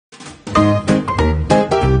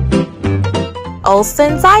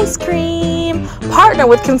Olson's Ice Cream partnered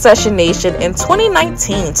with Concession Nation in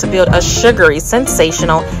 2019 to build a sugary,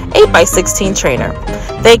 sensational 8x16 trailer.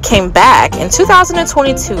 They came back in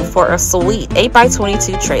 2022 for a sweet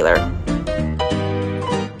 8x22 trailer.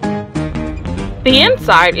 The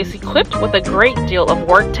inside is equipped with a great deal of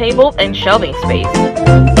work tables and shelving space.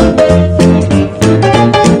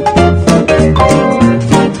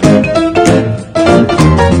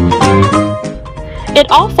 It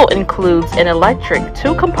also includes an electric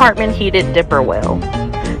 2-compartment heated dipper well.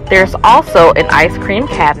 There's also an ice cream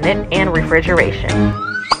cabinet and refrigeration.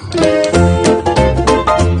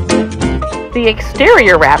 The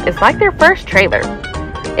exterior wrap is like their first trailer.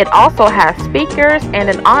 It also has speakers and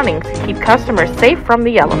an awning to keep customers safe from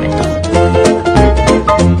the elements.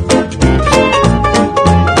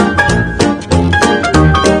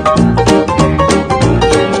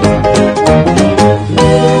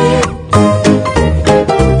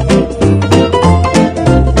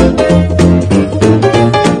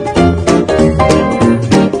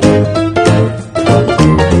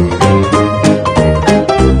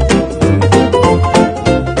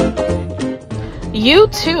 You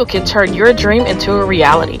too can turn your dream into a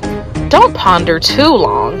reality. Don't ponder too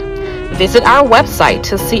long. Visit our website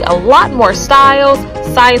to see a lot more styles,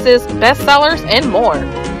 sizes, bestsellers, and more.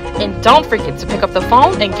 And don't forget to pick up the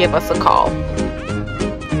phone and give us a call.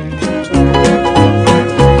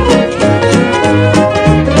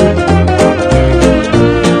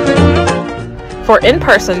 For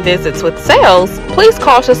in-person visits with sales, please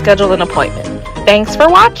call to schedule an appointment. Thanks for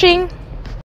watching.